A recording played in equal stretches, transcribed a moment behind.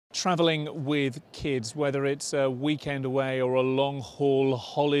Travelling with kids, whether it's a weekend away or a long-haul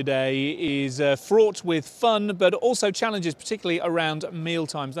holiday, is fraught with fun but also challenges, particularly around meal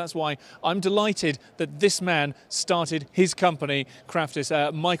times. That's why I'm delighted that this man started his company, CRAFTIS.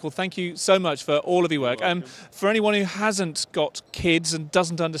 Michael, thank you so much for all of your work. For anyone who hasn't got kids and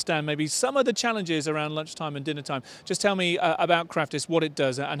doesn't understand maybe some of the challenges around lunchtime and dinner time, just tell me about CRAFTIS, what it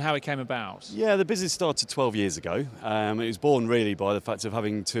does and how it came about. Yeah, the business started 12 years ago. It was born really by the fact of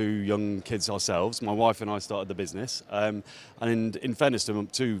having two young kids ourselves. My wife and I started the business, and in fairness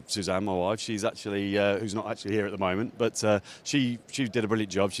to Suzanne, my wife, she's actually who's not actually here at the moment, but she did a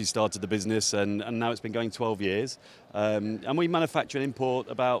brilliant job. She started the business, and now it's been going 12 years. And we manufacture and import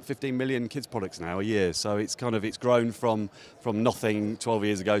about 15 million kids products now a year. So it's grown from nothing 12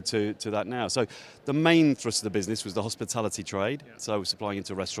 years ago to that now. So the main thrust of the business was the hospitality trade. Yeah. So we're supplying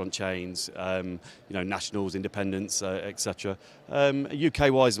into restaurant chains, nationals, independents, etc.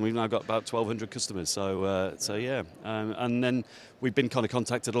 UK-wise, and we've now got about 1,200 customers. So yeah, and then we've been kind of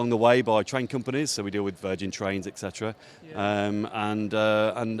contacted along the way by train companies. So we deal with Virgin Trains, etc. Yeah. And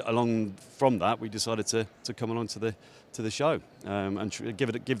along from that, we decided to come along to the show and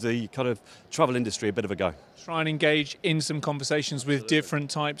give the kind of travel industry a bit of a go. Try and engage in some conversations with different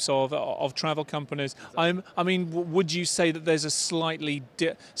types of travel companies. Exactly. I mean, would you say that there's a slightly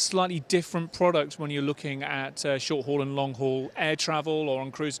different product when you're looking at short haul and long haul air travel or on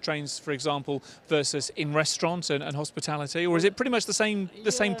cruise trains, for example, versus in restaurants and hospitality, or is it pretty much the same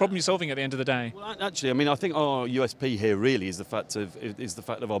problem you're solving at the end of the day? Well, actually, I mean, I think our USP here really is the fact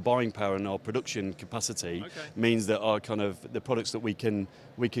of our buying power and our production capacity. Okay. Means that our kind of the products that we can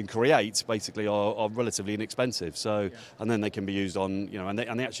create basically are relatively inexpensive. So and then they can be used on and they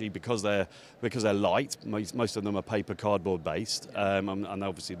actually because they're light. Most of them are paper cardboard based, and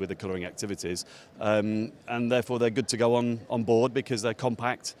obviously with the colouring activities, and therefore they're good to go on board because they're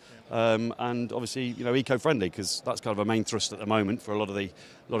compact. And obviously, eco-friendly, because that's kind of a main thrust at the moment for a lot of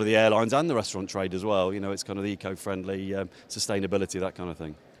the airlines and the restaurant trade as well. It's kind of the eco-friendly, sustainability, that kind of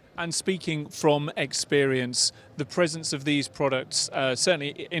thing. And speaking from experience, the presence of these products,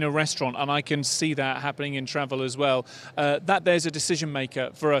 certainly in a restaurant, and I can see that happening in travel as well, that there's a decision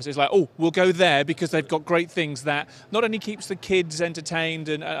maker for us. It's like, oh, we'll go there because they've got great things that not only keeps the kids entertained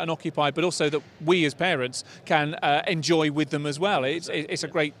and occupied, but also that we as parents can enjoy with them as well. It's a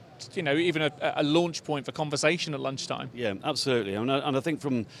great, even a launch point for conversation at lunchtime. Yeah, absolutely. And I think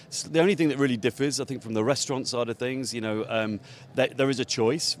from the only thing that really differs, I think from the restaurant side of things, that there is a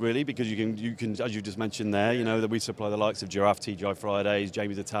choice really, because you can, as you just mentioned there, that we supply the likes of Giraffe, TGI Fridays,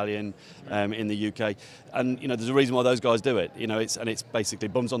 Jamie's Italian in the UK, and there's a reason why those guys do it. It's basically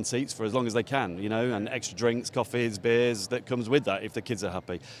bums on seats for as long as they can, and extra drinks, coffees, beers that comes with that if the kids are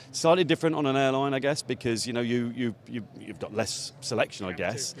happy. Slightly different on an airline, I guess, because you've got less selection, I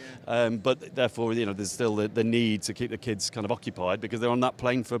guess. But therefore, there's still the need to keep the kids kind of occupied because they're on that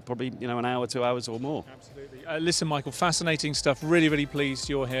plane for probably an hour, 2 hours or more. Absolutely. Listen, Michael, fascinating stuff. Really, really pleased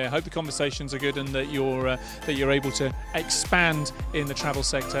you're here. Hope the conversations are good and that you're able to expand in the travel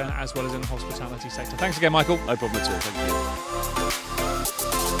sector as well as in the hospitality sector. Thanks again, Michael. No problem at all.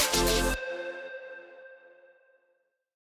 Thank you.